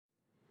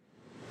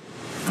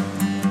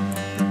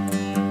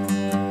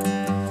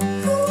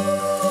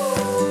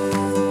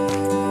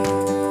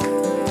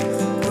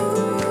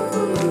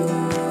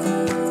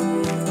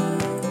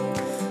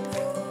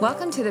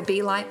Welcome to the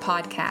Be Light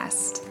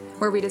podcast,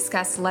 where we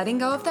discuss letting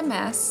go of the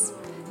mess,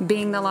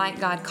 being the light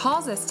God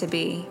calls us to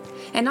be,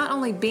 and not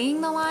only being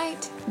the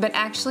light, but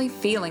actually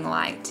feeling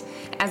light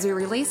as we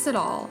release it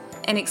all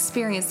and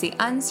experience the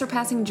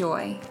unsurpassing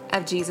joy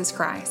of Jesus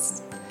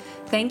Christ.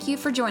 Thank you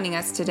for joining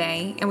us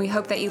today, and we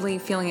hope that you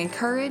leave feeling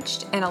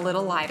encouraged and a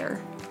little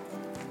lighter.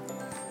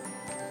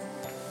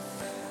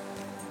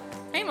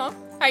 Hey, Mom.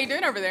 How you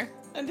doing over there?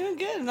 I'm doing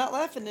good. I'm not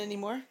laughing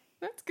anymore.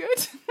 That's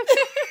good.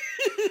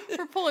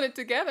 We're pulling it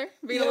together,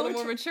 being a little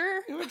more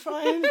mature. We're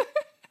trying.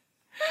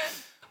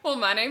 Well,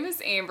 my name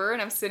is Amber,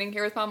 and I'm sitting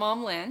here with my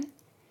mom, Lynn,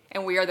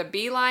 and we are the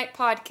Be Light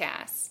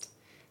podcast.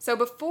 So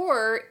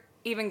before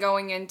even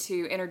going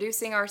into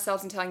introducing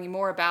ourselves and telling you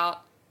more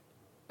about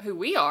who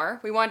we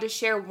are, we wanted to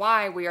share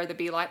why we are the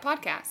Be Light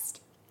podcast.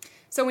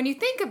 So when you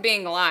think of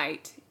being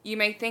light, you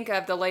may think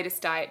of the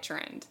latest diet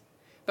trend.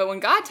 But when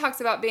God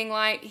talks about being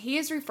light, He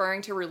is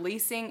referring to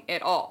releasing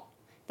it all.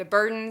 The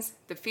burdens,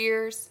 the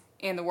fears,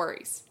 and the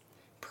worries.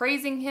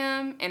 Praising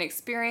Him and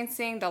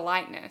experiencing the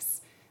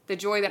lightness, the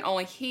joy that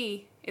only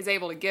He is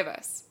able to give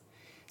us.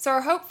 So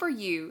our hope for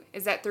you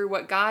is that through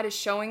what God is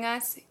showing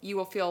us, you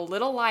will feel a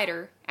little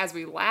lighter as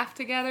we laugh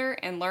together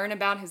and learn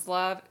about His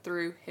love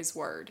through His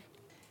Word.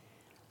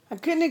 I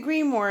couldn't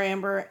agree more,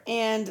 Amber.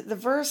 And the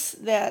verse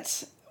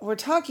that we're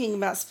talking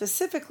about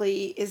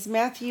specifically is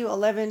Matthew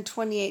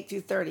 11:28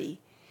 through 30.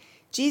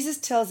 Jesus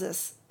tells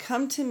us,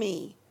 "Come to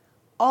me,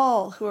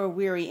 all who are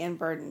weary and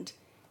burdened,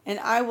 and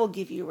I will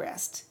give you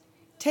rest.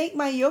 Take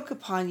my yoke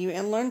upon you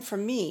and learn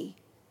from me,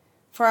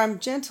 for I am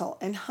gentle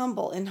and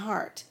humble in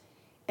heart,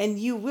 and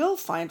you will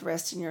find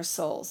rest in your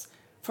souls.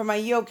 For my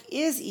yoke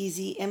is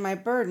easy and my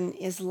burden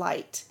is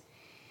light."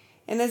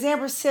 And as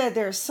Amber said,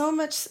 there's so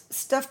much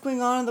stuff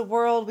going on in the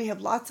world. We have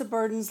lots of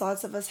burdens.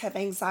 Lots of us have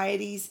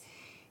anxieties,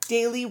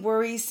 daily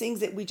worries, things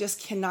that we just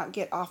cannot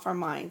get off our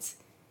minds.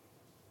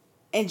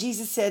 And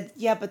Jesus said,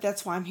 yeah, but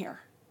that's why I'm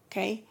here,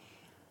 okay?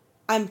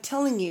 I'm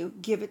telling you,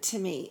 give it to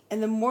me.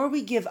 And the more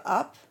we give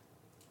up,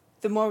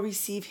 the more we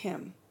receive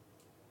Him.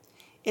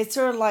 It's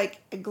sort of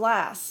like a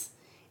glass,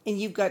 and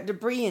you've got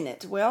debris in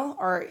it,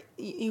 or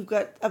you've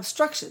got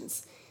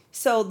obstructions.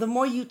 So the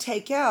more you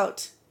take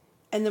out,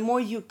 and the more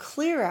you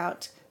clear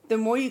out, the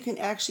more you can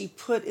actually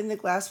put in the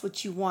glass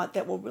what you want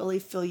that will really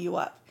fill you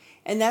up.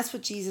 And that's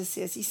what Jesus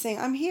is. He's saying,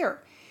 I'm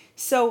here.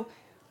 So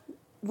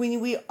when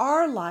we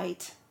are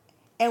light,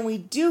 and we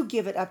do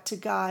give it up to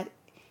God,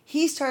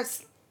 He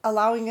starts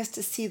allowing us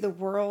to see the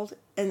world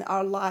and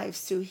our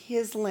lives through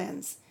His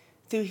lens,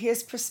 through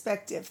His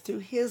perspective, through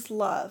His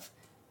love.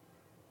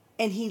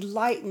 And He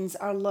lightens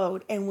our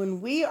load. And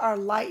when we are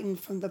lightened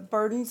from the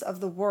burdens of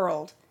the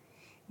world,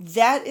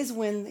 that is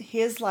when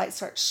His light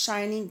starts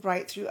shining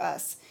bright through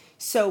us.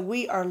 So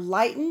we are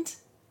lightened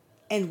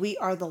and we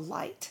are the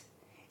light.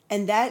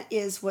 And that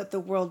is what the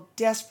world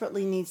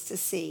desperately needs to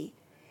see.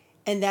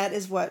 And that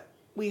is what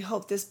we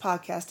hope this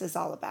podcast is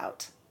all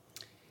about.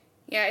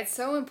 Yeah, it's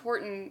so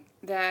important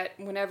that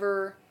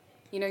whenever,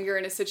 you're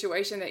in a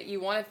situation that you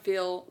want to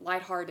feel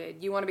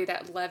lighthearted, you want to be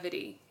that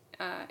levity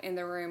in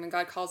the room, and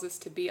God calls us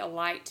to be a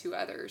light to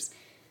others.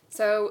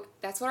 So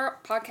that's what our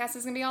podcast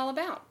is going to be all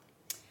about.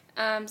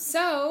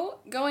 So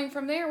going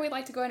from there, we'd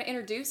like to go ahead and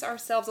introduce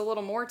ourselves a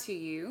little more to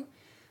you.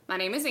 My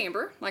name is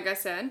Amber, like I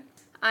said.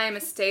 I am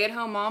a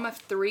stay-at-home mom of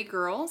 3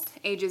 girls,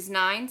 ages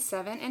 9,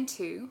 7, and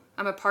 2.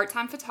 I'm a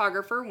part-time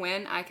photographer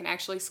when I can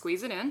actually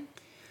squeeze it in.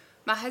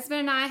 My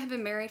husband and I have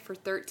been married for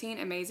 13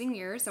 amazing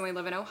years, and we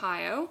live in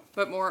Ohio,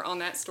 but more on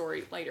that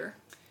story later.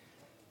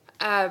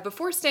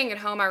 Before staying at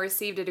home, I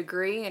received a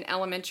degree in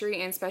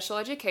elementary and special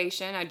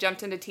education. I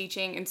jumped into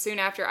teaching, and soon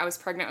after, I was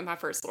pregnant with my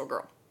first little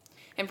girl.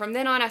 And from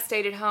then on, I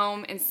stayed at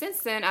home, and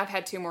since then, I've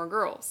had 2 more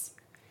girls.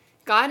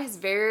 God has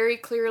very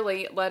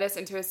clearly led us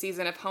into a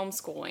season of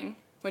homeschooling,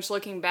 which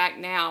looking back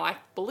now, I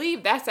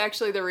believe that's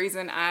actually the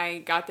reason I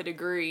got the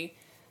degree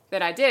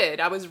that I did.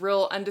 I was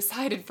real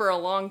undecided for a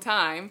long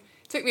time.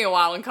 It took me a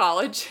while in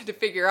college to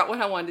figure out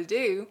what I wanted to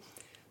do.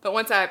 But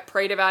once I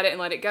prayed about it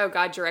and let it go,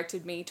 God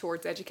directed me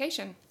towards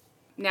education.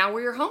 Now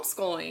we are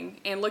homeschooling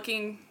and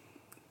looking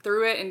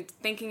through it and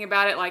thinking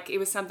about it like it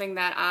was something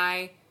that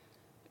I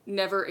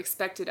never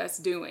expected us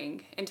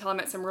doing until I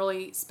met some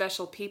really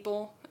special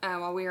people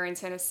while we were in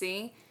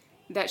Tennessee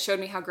that showed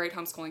me how great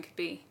homeschooling could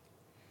be.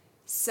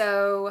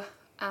 So,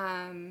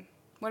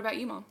 what about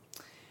you, Mom?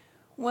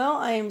 Well,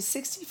 I am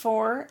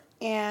 64,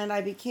 and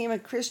I became a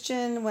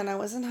Christian when I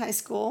was in high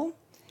school,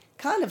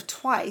 kind of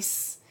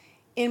twice.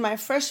 In my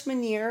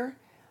freshman year,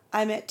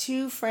 I met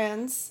 2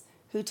 friends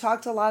who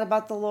talked a lot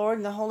about the Lord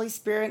and the Holy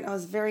Spirit, and I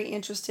was very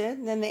interested.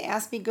 And then they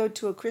asked me to go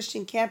to a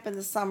Christian camp in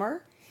the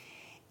summer.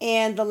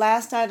 And the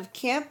last night of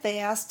camp, they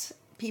asked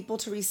people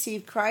to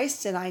receive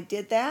Christ, and I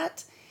did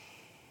that.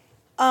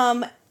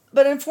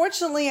 But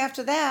unfortunately,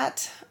 after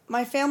that,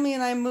 my family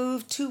and I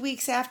moved 2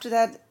 weeks after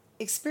that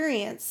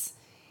experience.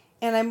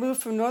 And I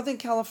moved from Northern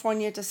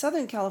California to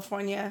Southern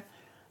California,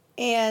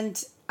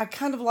 and I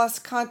kind of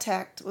lost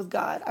contact with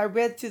God. I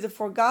read through the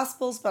 4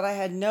 Gospels, but I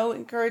had no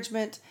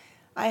encouragement.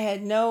 I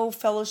had no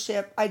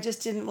fellowship. I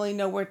just didn't really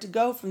know where to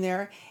go from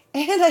there.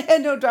 And I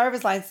had no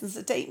driver's license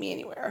to take me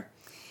anywhere.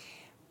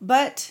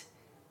 But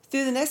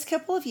through the next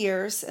couple of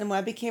years, and when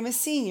I became a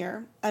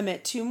senior, I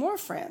met 2 more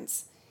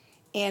friends.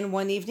 And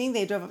one evening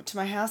they drove up to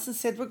my house and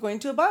said, "We're going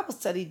to a Bible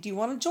study. Do you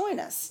want to join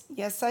us?"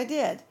 Yes, I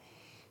did.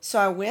 So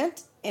I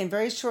went, and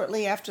very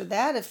shortly after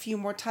that, a few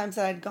more times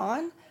that I'd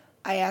gone,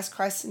 I asked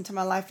Christ into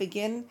my life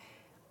again,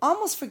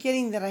 almost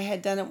forgetting that I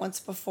had done it once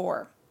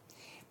before.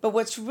 But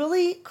what's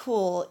really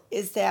cool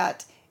is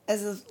that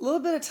as a little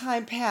bit of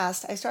time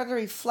passed, I started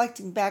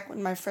reflecting back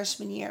on my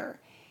freshman year.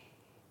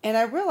 And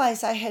I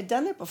realized I had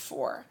done it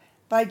before,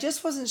 but I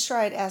just wasn't sure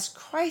I'd asked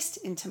Christ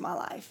into my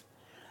life.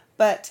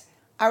 But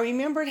I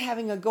remembered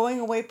having a going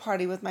away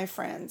party with my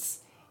friends,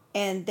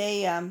 and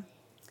they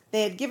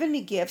had given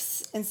me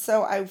gifts, and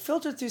so I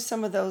filtered through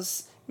some of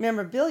those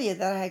memorabilia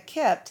that I had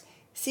kept,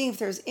 seeing if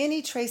there was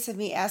any trace of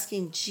me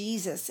asking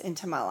Jesus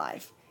into my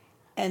life.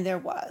 And there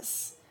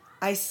was.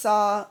 I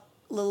saw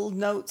little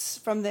notes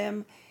from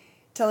them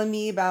telling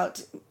me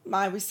about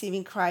my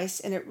receiving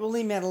Christ, and it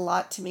really meant a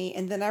lot to me.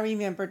 And then I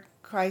remembered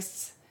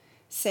Christ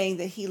saying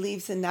that he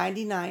leaves the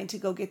 99 to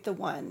go get the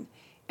one.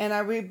 And I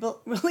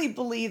really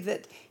believe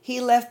that he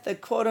left the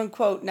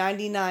quote-unquote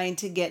 99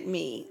 to get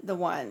me, the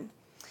one.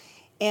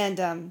 And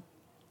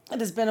it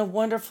has been a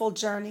wonderful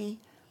journey.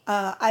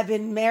 I've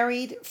been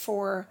married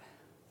for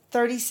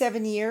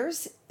 37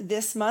 years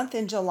this month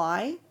in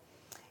July.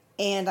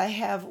 And I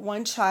have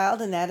 1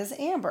 child, and that is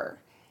Amber.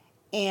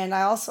 And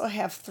I also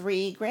have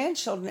 3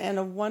 grandchildren and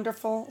a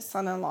wonderful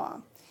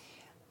son-in-law.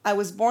 I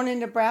was born in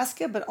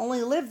Nebraska, but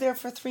only lived there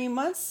for 3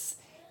 months.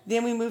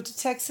 Then we moved to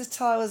Texas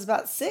till I was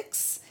about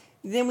 6.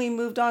 Then we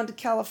moved on to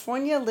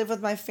California, lived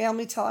with my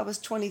family till I was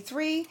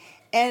 23,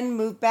 and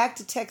moved back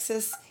to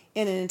Texas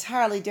in an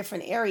entirely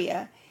different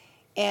area.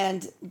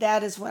 And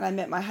that is when I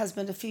met my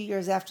husband a few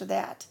years after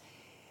that.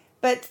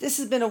 But this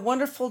has been a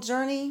wonderful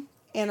journey,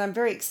 and I'm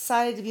very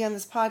excited to be on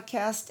this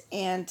podcast,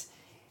 and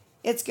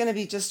it's going to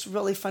be just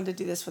really fun to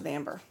do this with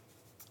Amber.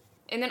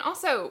 And then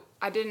also,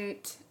 I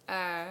didn't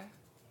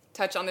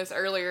touch on this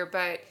earlier,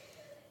 but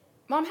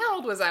Mom, how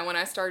old was I when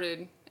I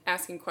started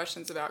asking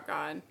questions about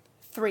God?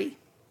 3.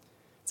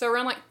 So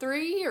around like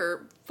 3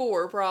 or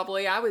 4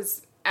 probably, I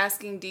was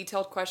asking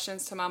detailed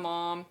questions to my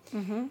mom.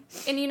 Mm-hmm.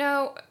 And you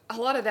know, a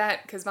lot of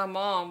that, because my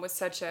mom was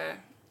such a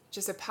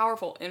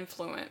powerful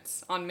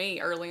influence on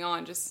me early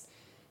on, just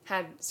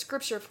had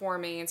scripture for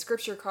me and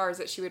scripture cards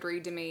that she would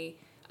read to me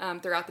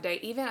throughout the day.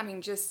 Even,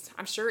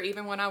 I'm sure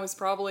even when I was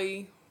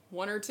probably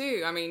 1 or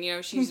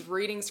 2, she's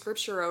reading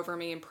scripture over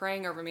me and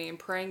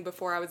praying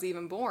before I was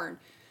even born,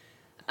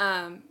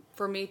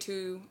 for me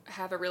to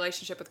have a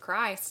relationship with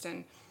Christ.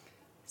 And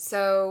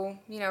so,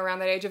 around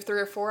that age of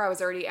 3 or 4, I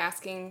was already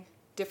asking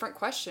different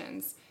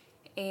questions.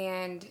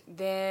 And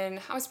then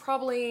I was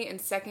probably in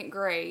 2nd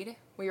grade.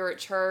 We were at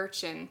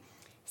church and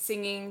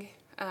singing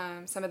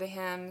some of the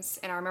hymns,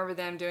 and I remember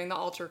them doing the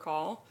altar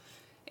call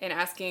and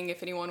asking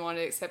if anyone wanted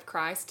to accept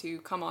Christ to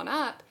come on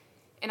up.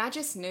 And I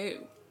just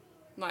knew.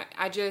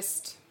 I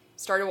just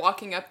started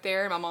walking up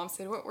there, and my mom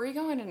said, where are you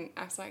going? And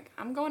I was like,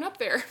 I'm going up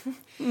there.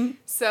 Mm-hmm.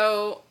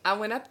 So I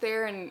went up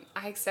there, and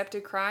I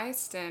accepted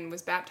Christ and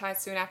was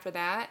baptized soon after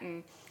that.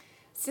 And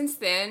since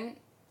then,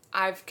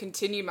 I've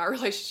continued my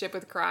relationship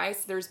with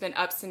Christ. There's been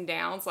ups and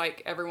downs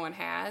like everyone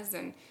has,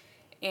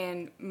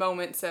 and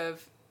moments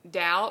of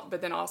doubt,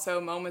 but then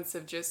also moments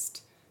of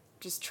just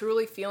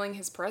truly feeling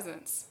his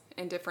presence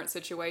in different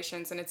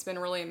situations. And it's been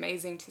really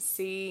amazing to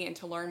see and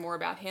to learn more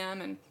about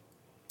him. And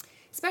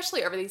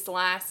especially over these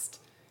last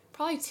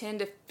probably 10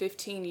 to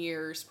 15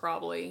 years,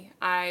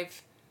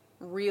 I've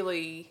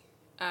really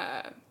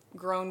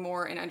grown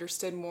more and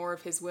understood more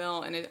of his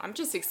will. And I'm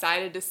just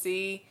excited to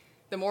see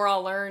the more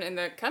I'll learn in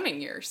the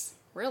coming years,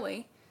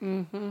 really.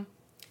 Mm-hmm.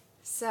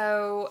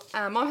 So,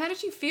 Mom, how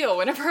did you feel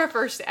whenever I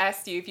first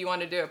asked you if you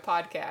wanted to do a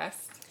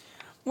podcast?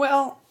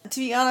 Well, to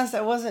be honest,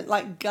 I wasn't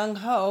like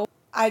gung-ho.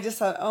 I just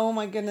thought, oh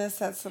my goodness,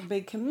 that's a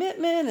big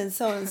commitment and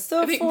so on and so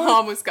forth. I think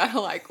Mom was kind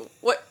of like,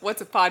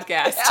 what's a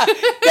podcast?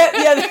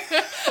 Yeah.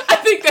 I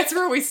think that's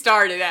where we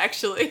started,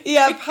 actually.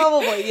 Yeah,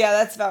 probably. Yeah,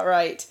 that's about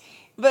right.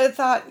 But I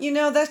thought,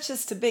 that's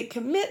just a big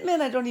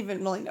commitment. I don't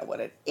even really know what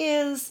it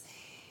is.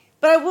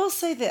 But I will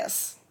say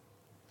this.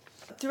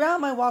 Throughout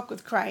my walk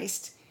with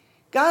Christ,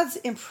 God's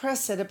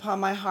impressed it upon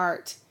my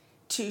heart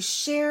to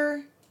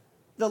share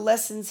the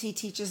lessons he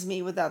teaches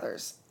me with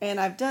others. And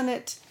I've done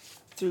it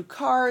through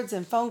cards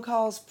and phone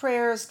calls,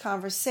 prayers,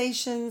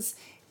 conversations,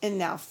 and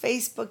now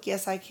Facebook.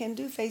 Yes, I can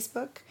do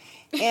Facebook.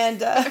 And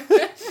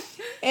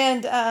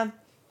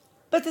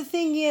but the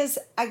thing is,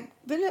 I've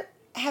been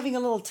having a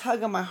little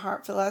tug on my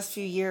heart for the last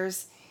few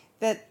years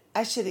that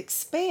I should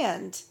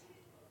expand,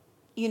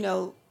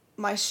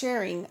 my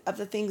sharing of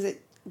the things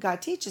that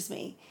God teaches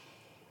me.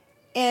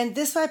 And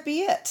this might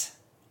be it.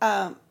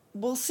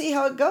 We'll see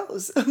how it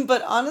goes.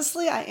 But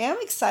honestly, I am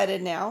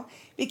excited now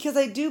because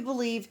I do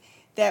believe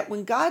that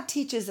when God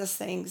teaches us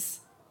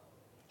things,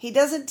 he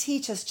doesn't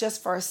teach us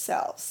just for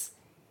ourselves.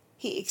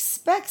 He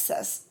expects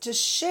us to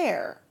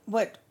share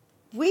what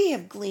we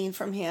have gleaned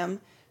from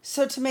him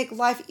So to make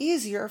life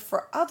easier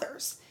for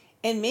others.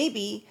 And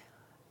maybe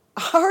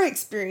our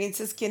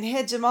experiences can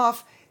hedge them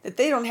off that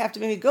they don't have to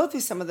maybe go through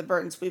some of the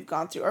burdens we've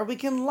gone through, or we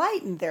can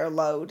lighten their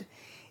load.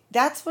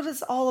 That's what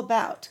it's all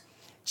about.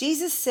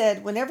 Jesus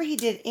said whenever he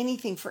did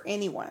anything for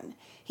anyone,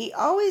 he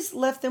always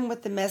left them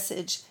with the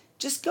message,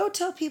 just go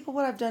tell people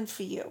what I've done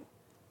for you.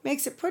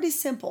 Makes it pretty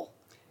simple.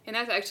 And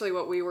that's actually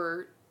what we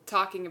were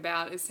talking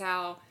about, is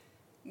how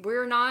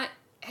we're not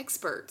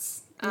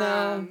experts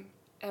No.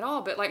 at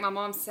all. But like my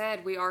mom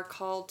said, we are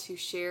called to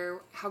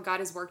share how God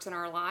has worked in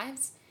our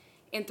lives.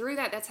 And through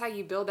that, that's how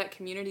you build that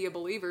community of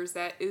believers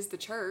that is the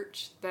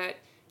church that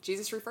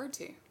Jesus referred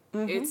to.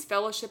 Mm-hmm. It's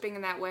fellowshipping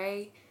in that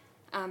way.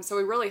 So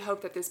we really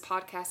hope that this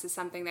podcast is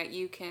something that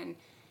you can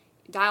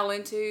dial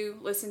into,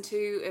 listen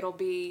to. It'll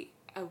be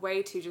a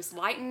way to just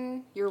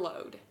lighten your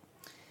load.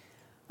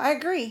 I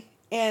agree.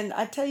 And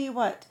I tell you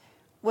what,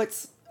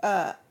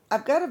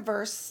 I've got a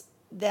verse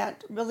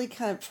that really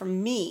kind of, for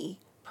me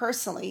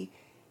personally,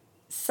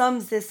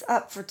 sums this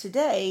up for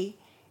today.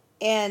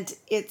 And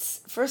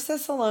it's 1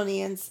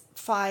 Thessalonians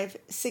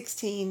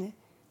 5:16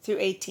 through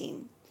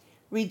 18.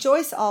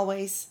 Rejoice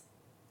always,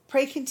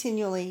 pray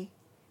continually,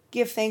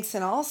 give thanks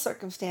in all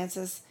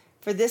circumstances,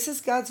 for this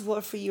is God's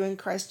will for you in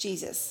Christ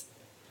Jesus.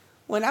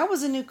 When I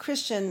was a new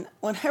Christian,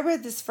 when I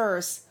read this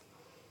verse,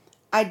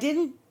 I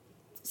didn't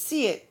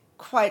see it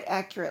quite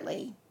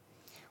accurately.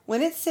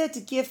 When it said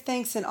to give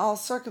thanks in all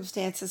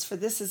circumstances, for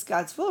this is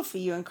God's will for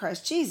you in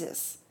Christ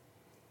Jesus,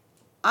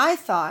 I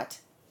thought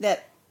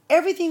that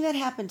everything that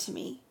happened to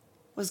me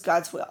was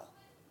God's will.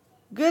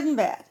 Good and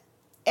bad.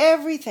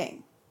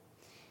 Everything.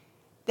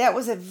 That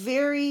was a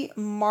very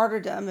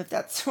martyrdom, if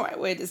that's the right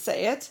way to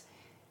say it,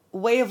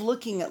 way of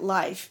looking at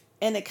life.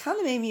 And it kind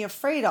of made me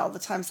afraid all the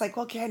time. It's like,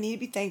 okay, I need to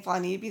be thankful. I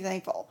need to be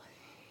thankful.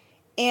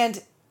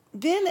 And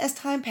then as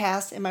time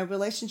passed and my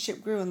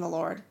relationship grew in the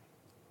Lord,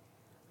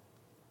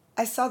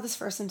 I saw this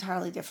verse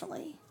entirely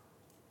differently.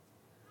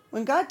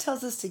 When God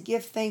tells us to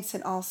give thanks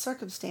in all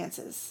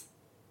circumstances,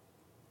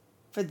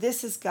 for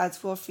this is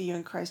God's will for you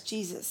in Christ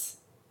Jesus.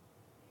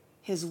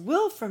 His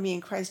will for me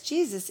in Christ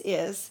Jesus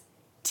is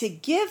to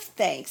give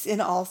thanks in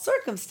all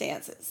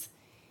circumstances.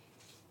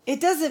 It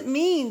doesn't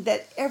mean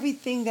that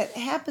everything that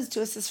happens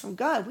to us is from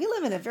God. We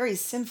live in a very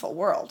sinful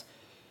world.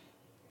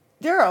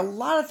 There are a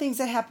lot of things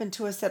that happen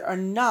to us that are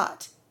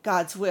not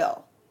God's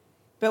will.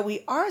 But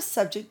we are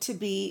subject to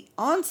be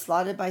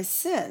onslaughted by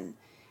sin,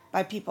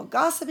 by people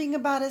gossiping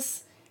about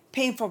us,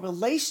 painful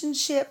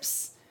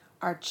relationships,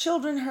 our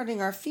children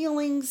hurting our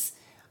feelings,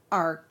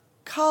 our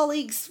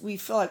colleagues, we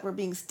feel like we're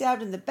being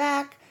stabbed in the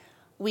back.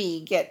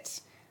 We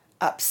get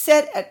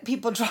upset at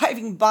people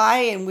driving by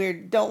and we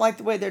don't like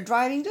the way they're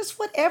driving. Just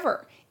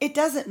whatever. It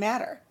doesn't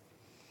matter.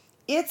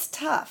 It's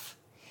tough.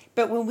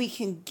 But when we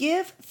can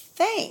give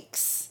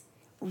thanks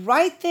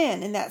right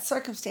then in that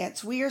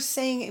circumstance, we are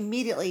saying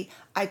immediately,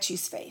 I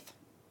choose faith.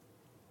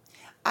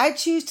 I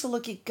choose to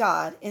look at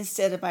God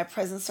instead of my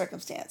present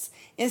circumstance,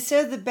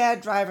 instead of the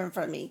bad driver in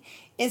front of me,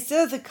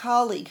 instead of the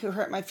colleague who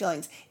hurt my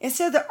feelings,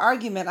 instead of the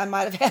argument I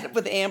might have had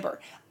with Amber.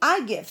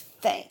 I give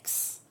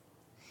thanks.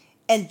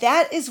 And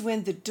that is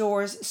when the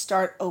doors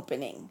start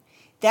opening.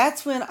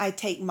 That's when I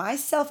take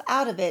myself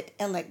out of it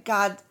and let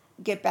God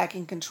get back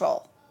in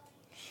control.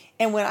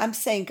 And when I'm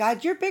saying,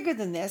 God, you're bigger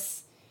than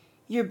this.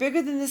 You're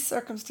bigger than this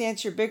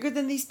circumstance. You're bigger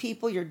than these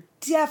people. You're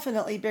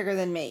definitely bigger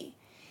than me.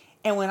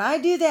 And when I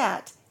do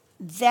that,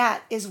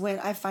 that is when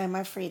I find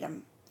my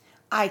freedom.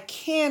 I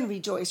can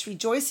rejoice.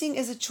 Rejoicing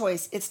is a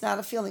choice. It's not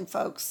a feeling,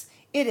 folks.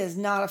 It is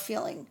not a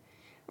feeling.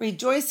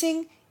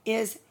 Rejoicing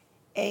is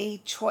a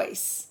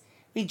choice.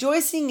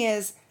 Rejoicing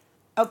is,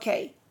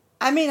 okay,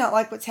 I may not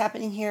like what's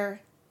happening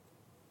here,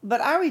 but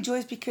I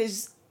rejoice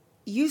because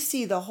you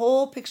see the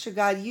whole picture,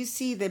 God. You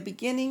see the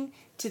beginning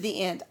to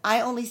the end.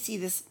 I only see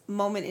this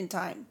moment in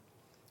time.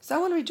 So I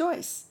want to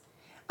rejoice.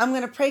 I'm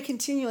going to pray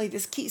continually.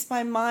 This keeps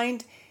my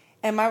mind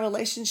and my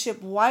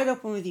relationship wide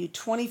open with you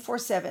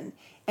 24/7.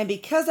 And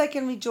because I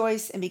can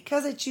rejoice and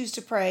because I choose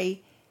to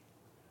pray,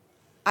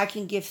 I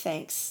can give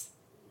thanks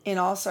in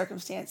all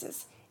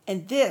circumstances.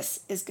 And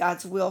this is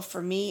God's will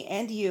for me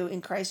and you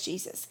in Christ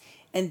Jesus.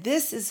 And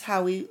this is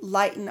how we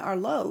lighten our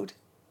load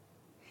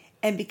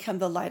and become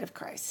the light of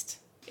Christ.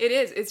 It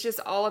is. It's just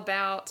all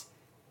about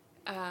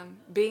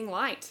being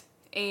light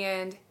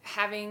and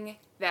having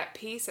that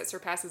peace that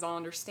surpasses all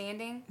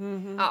understanding.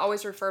 Mm-hmm. I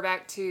always refer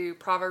back to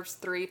Proverbs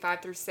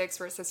 3:5-6,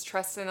 where it says,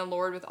 trust in the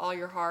Lord with all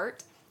your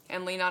heart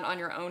and lean not on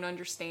your own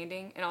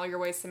understanding. In all your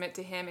ways submit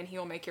to him and he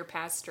will make your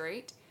path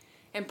straight.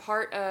 And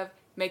part of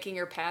making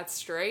your path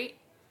straight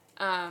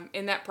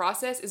in that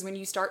process is when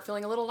you start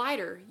feeling a little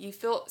lighter. You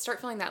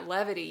start feeling that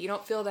levity. You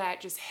don't feel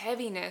that just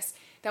heaviness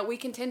that we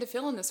can tend to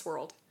feel in this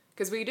world.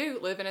 Because we do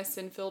live in a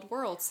sin-filled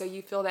world. So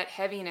you feel that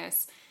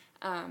heaviness.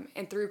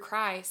 And through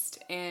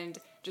Christ and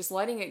just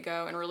letting it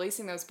go and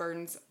releasing those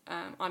burdens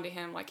onto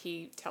him like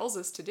he tells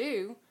us to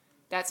do,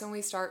 that's when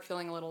we start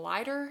feeling a little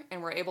lighter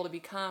and we're able to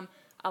become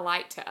a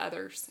light to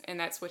others. And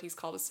that's what he's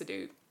called us to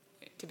do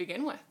to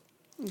begin with.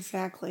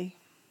 Exactly.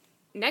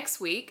 next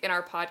week in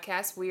our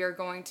podcast, we are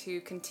going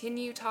to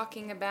continue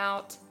talking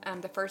about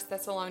the First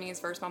Thessalonians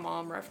verse my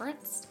mom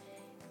referenced,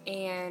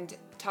 and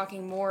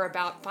talking more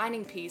about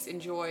finding peace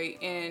and joy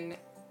in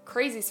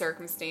crazy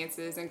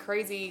circumstances and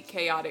crazy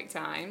chaotic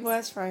times. Well,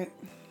 that's right.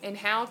 And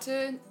how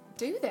to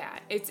do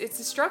that. It's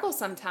a struggle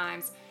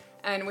sometimes,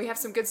 and we have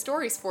some good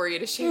stories for you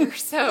to share.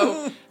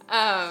 So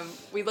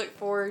we look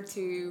forward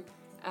to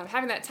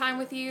having that time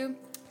with you.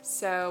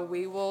 So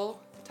we will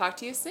talk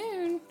to you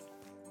soon.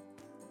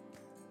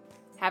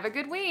 Have a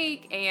good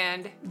week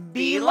and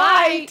Be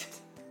light.